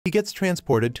He gets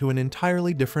transported to an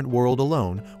entirely different world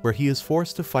alone, where he is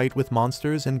forced to fight with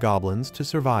monsters and goblins to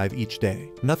survive each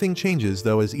day. Nothing changes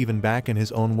though, as even back in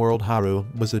his own world Haru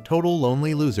was a total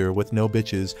lonely loser with no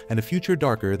bitches and a future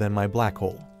darker than my black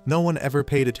hole. No one ever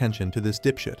paid attention to this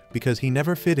dipshit because he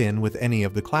never fit in with any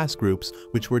of the class groups,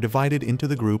 which were divided into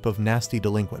the group of nasty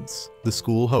delinquents, the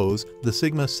school hoes, the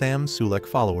Sigma Sam Sulek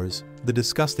followers, the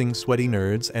disgusting sweaty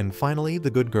nerds, and finally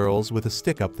the good girls with a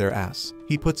stick up their ass.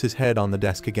 He puts his head on the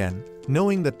desk again,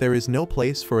 knowing that there is no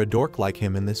place for a dork like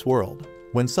him in this world,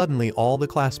 when suddenly all the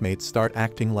classmates start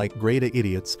acting like great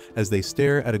idiots as they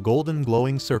stare at a golden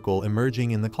glowing circle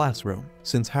emerging in the classroom.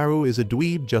 Since Haru is a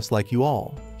dweeb just like you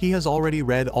all, he has already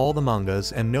read all the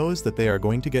mangas and knows that they are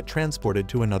going to get transported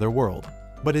to another world.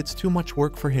 But it's too much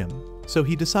work for him, so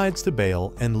he decides to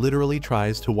bail and literally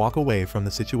tries to walk away from the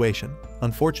situation.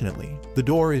 Unfortunately, the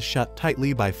door is shut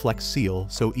tightly by Flex Seal,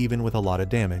 so even with a lot of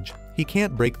damage, he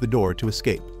can't break the door to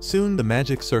escape. Soon the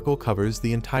magic circle covers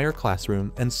the entire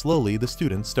classroom and slowly the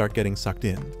students start getting sucked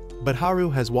in. But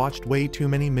Haru has watched way too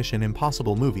many Mission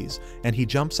Impossible movies and he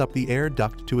jumps up the air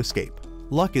duct to escape.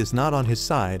 Luck is not on his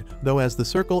side, though, as the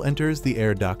circle enters the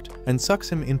air duct and sucks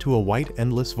him into a white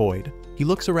endless void. He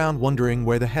looks around wondering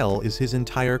where the hell is his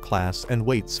entire class and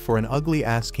waits for an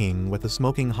ugly-ass king with a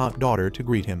smoking hot daughter to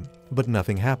greet him, but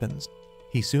nothing happens.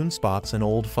 He soon spots an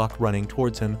old fuck running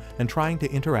towards him and trying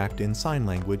to interact in sign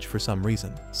language for some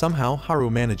reason. Somehow Haru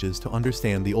manages to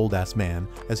understand the old-ass man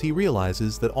as he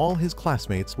realizes that all his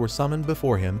classmates were summoned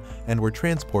before him and were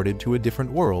transported to a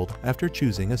different world after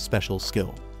choosing a special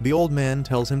skill. The old man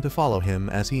tells him to follow him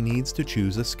as he needs to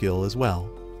choose a skill as well.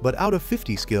 But out of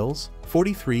 50 skills,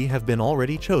 43 have been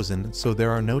already chosen, so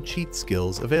there are no cheat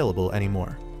skills available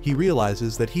anymore. He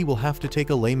realizes that he will have to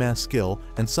take a lame-ass skill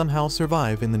and somehow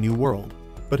survive in the new world.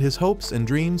 But his hopes and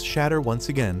dreams shatter once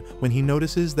again when he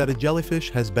notices that a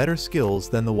jellyfish has better skills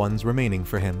than the ones remaining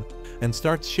for him, and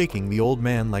starts shaking the old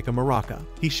man like a maraca.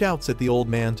 He shouts at the old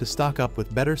man to stock up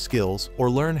with better skills or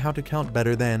learn how to count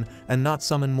better than, and not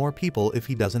summon more people if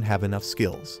he doesn't have enough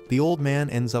skills. The old man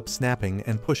ends up snapping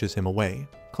and pushes him away,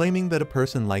 claiming that a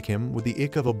person like him with the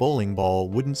ick of a bowling ball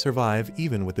wouldn't survive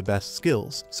even with the best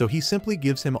skills, so he simply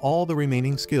gives him all the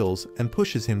remaining skills and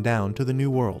pushes him down to the new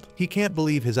world. He can't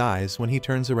believe his eyes when he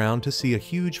turns around to see a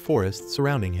huge forest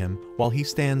surrounding him while he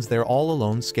stands there all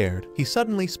alone scared. He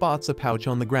suddenly spots a pouch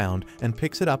on the ground and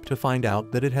picks it up to find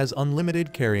out that it has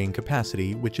unlimited carrying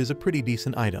capacity, which is a pretty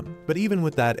decent item. But even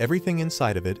with that, everything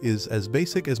inside of it is as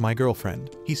basic as my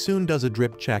girlfriend. He soon does a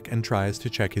drip check and tries to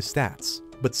check his stats.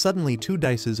 But suddenly 2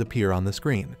 dices appear on the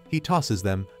screen. He tosses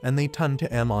them, and they turn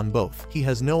to M on both. He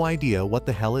has no idea what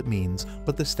the hell it means,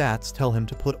 but the stats tell him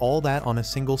to put all that on a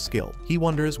single skill. He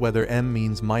wonders whether M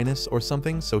means minus or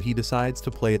something, so he decides to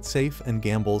play it safe and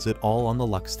gambles it all on the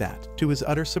luck stat. To his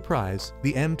utter surprise,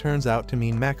 the M turns out to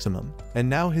mean maximum, and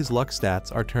now his luck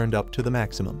stats are turned up to the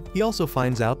maximum. He also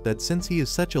finds out that since he is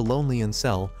such a lonely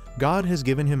incel, God has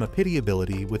given him a pity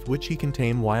ability with which he can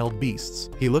tame wild beasts.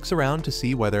 He looks around to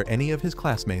see whether any of his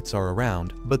classmates are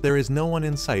around, but there is no one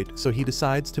in sight, so he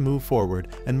decides to move forward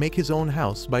and make his own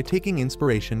house by taking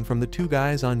inspiration from the 2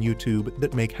 guys on YouTube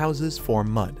that make houses from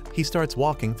mud. He starts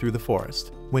walking through the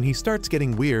forest, when he starts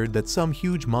getting weird that some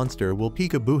huge monster will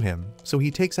peekaboo him, so he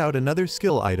takes out another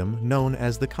skill item known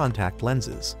as the contact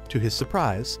lenses. To his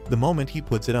surprise, the moment he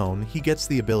puts it on, he gets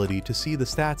the ability to see the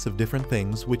stats of different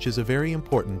things, which is a very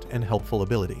important and helpful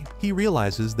ability. He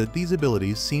realizes that these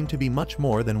abilities seem to be much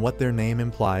more than what their name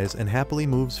implies and happily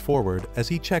moves forward as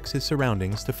he checks his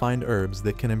surroundings to find herbs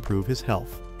that can improve his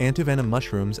health, antivenom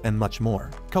mushrooms, and much more.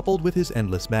 Coupled with his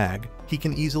endless bag, he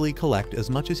can easily collect as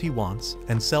much as he wants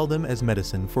and sell them as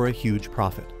medicine for a huge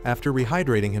profit. After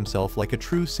rehydrating himself like a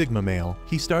true Sigma male,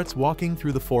 he starts walking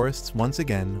through the forests once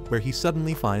again, where he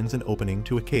suddenly finds an opening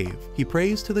to a cave. He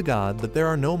prays to the god that there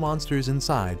are no monsters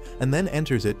inside and then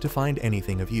enters it to find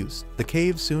anything of use. The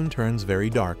cave soon turns very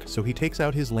dark, so he takes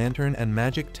out his lantern and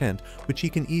magic tent, which he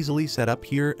can easily set up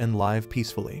here and live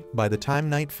peacefully. By the time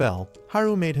night fell,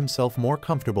 Haru made himself more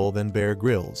comfortable than Bear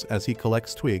Grylls as he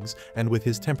collects twigs and with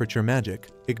his temperature magic,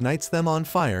 ignites them on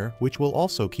fire, which will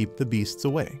also keep the beasts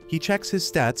away. He checks his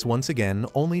stats once again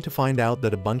only to find out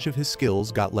that a bunch of his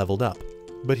skills got leveled up.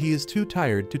 But he is too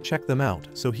tired to check them out,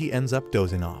 so he ends up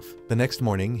dozing off. The next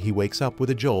morning, he wakes up with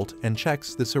a jolt and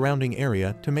checks the surrounding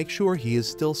area to make sure he is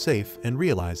still safe and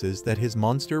realizes that his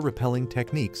monster-repelling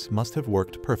techniques must have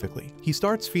worked perfectly. He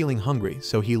starts feeling hungry,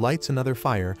 so he lights another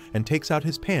fire and takes out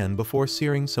his pan before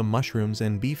searing some mushrooms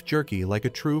and beef jerky like a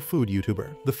true food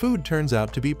YouTuber. The food turns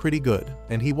out to be pretty good,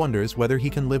 and he wonders whether he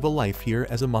can live a life here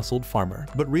as a muscled farmer,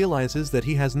 but realizes that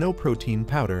he has no protein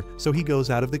powder, so he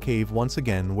goes out of the cave once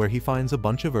again, where he finds a bunch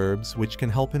bunch of herbs which can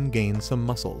help him gain some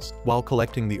muscles. While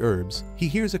collecting the herbs, he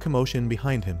hears a commotion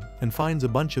behind him and finds a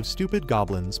bunch of stupid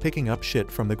goblins picking up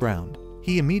shit from the ground.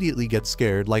 He immediately gets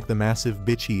scared like the massive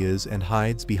bitch he is and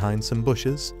hides behind some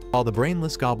bushes, while the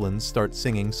brainless goblins start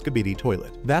singing Skibidi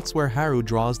Toilet. That's where Haru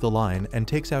draws the line and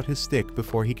takes out his stick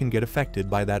before he can get affected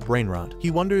by that brain rot. He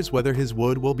wonders whether his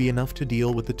wood will be enough to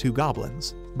deal with the two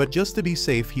goblins, but just to be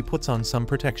safe he puts on some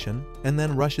protection, and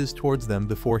then rushes towards them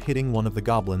before hitting one of the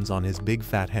goblins on his big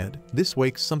fat head. This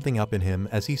wakes something up in him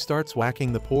as he starts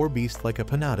whacking the poor beast like a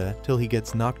panada till he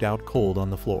gets knocked out cold on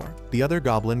the floor. The other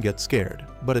goblin gets scared,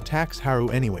 but attacks Haru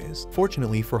anyways.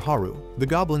 Fortunately for Haru, the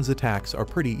goblin's attacks are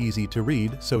pretty easy to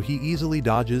read, so he easily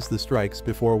dodges the strikes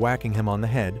before whacking him on the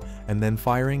head and then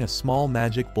firing a small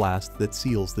magic blast that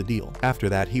seals the deal. After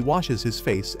that, he washes his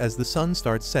face as the sun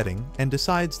starts setting and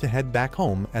decides to head back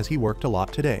home as he worked a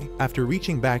lot today. After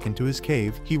reaching back into his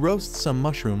cave, he roasts some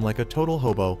mushroom like a total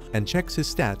hobo and checks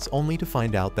his stats only to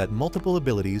find out that multiple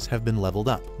abilities have been leveled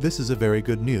up. This is a very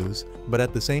good news, but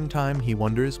at the same time he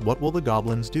wonders what will the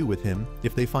goblins do with him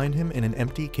if they find him in an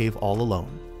empty cave all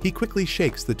alone. He quickly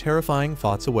shakes the terrifying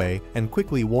thoughts away and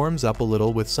quickly warms up a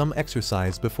little with some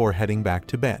exercise before heading back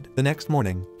to bed. The next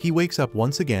morning, he wakes up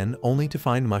once again only to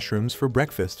find mushrooms for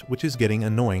breakfast, which is getting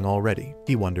annoying already.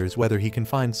 He wonders whether he can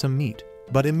find some meat,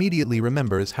 but immediately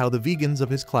remembers how the vegans of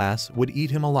his class would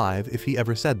eat him alive if he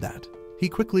ever said that. He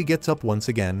quickly gets up once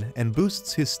again and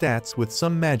boosts his stats with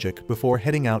some magic before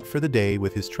heading out for the day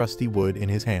with his trusty wood in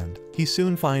his hand. He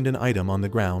soon finds an item on the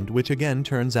ground which again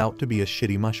turns out to be a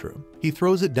shitty mushroom. He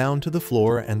throws it down to the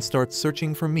floor and starts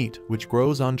searching for meat, which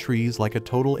grows on trees like a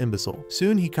total imbecile.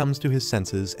 Soon he comes to his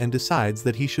senses and decides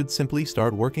that he should simply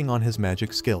start working on his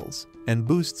magic skills, and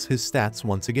boosts his stats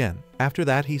once again. After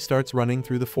that, he starts running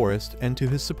through the forest, and to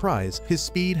his surprise, his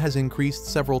speed has increased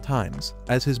several times,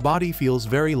 as his body feels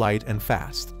very light and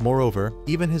fast. Moreover,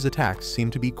 even his attacks seem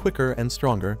to be quicker and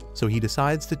stronger, so he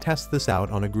decides to test this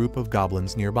out on a group of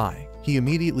goblins nearby. He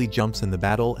immediately jumps in the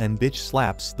battle and bitch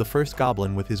slaps the first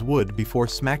goblin with his wood before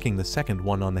smacking the second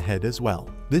one on the head as well.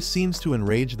 This seems to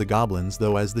enrage the goblins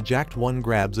though, as the jacked one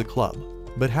grabs a club.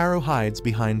 But Haru hides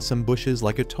behind some bushes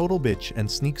like a total bitch and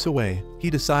sneaks away. He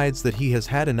decides that he has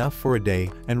had enough for a day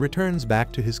and returns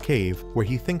back to his cave, where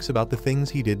he thinks about the things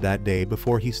he did that day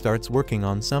before he starts working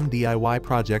on some DIY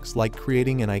projects like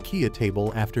creating an IKEA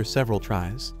table after several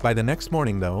tries. By the next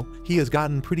morning though, he has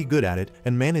gotten pretty good at it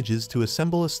and manages to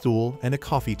assemble a stool and a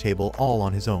coffee table all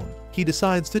on his own. He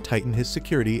decides to tighten his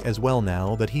security as well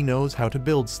now that he knows how to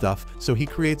build stuff, so he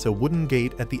creates a wooden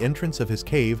gate at the entrance of his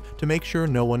cave to make sure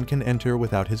no one can enter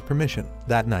without his permission.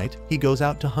 That night, he goes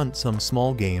out to hunt some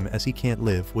small game as he can't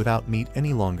live without meat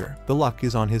any longer. The luck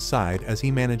is on his side as he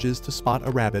manages to spot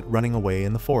a rabbit running away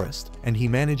in the forest, and he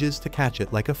manages to catch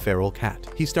it like a feral cat.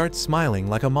 He starts smiling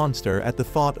like a monster at the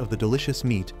thought of the delicious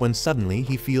meat when suddenly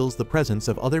he feels the presence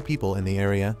of other people in the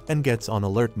area and gets on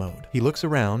alert mode. He looks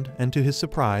around and to his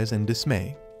surprise and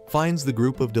dismay, finds the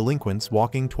group of delinquents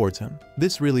walking towards him.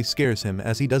 This really scares him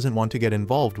as he doesn't want to get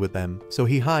involved with them, so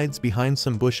he hides behind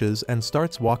some bushes and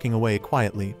starts walking away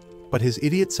quietly. But his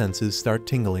idiot senses start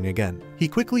tingling again. He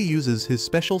quickly uses his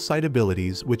special sight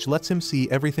abilities, which lets him see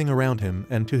everything around him,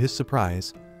 and to his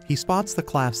surprise, he spots the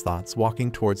class thoughts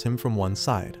walking towards him from one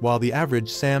side, while the average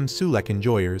Sam Sulek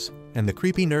enjoyers and the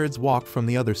creepy nerds walk from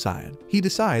the other side. He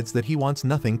decides that he wants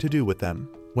nothing to do with them,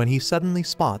 when he suddenly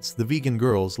spots the vegan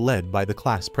girls led by the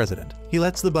class president. He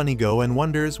lets the bunny go and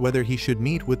wonders whether he should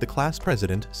meet with the class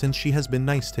president since she has been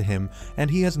nice to him and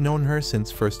he has known her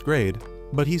since first grade.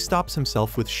 But he stops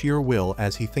himself with sheer will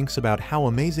as he thinks about how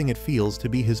amazing it feels to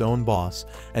be his own boss,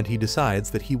 and he decides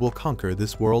that he will conquer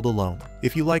this world alone.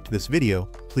 If you liked this video,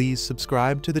 please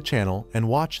subscribe to the channel and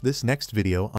watch this next video.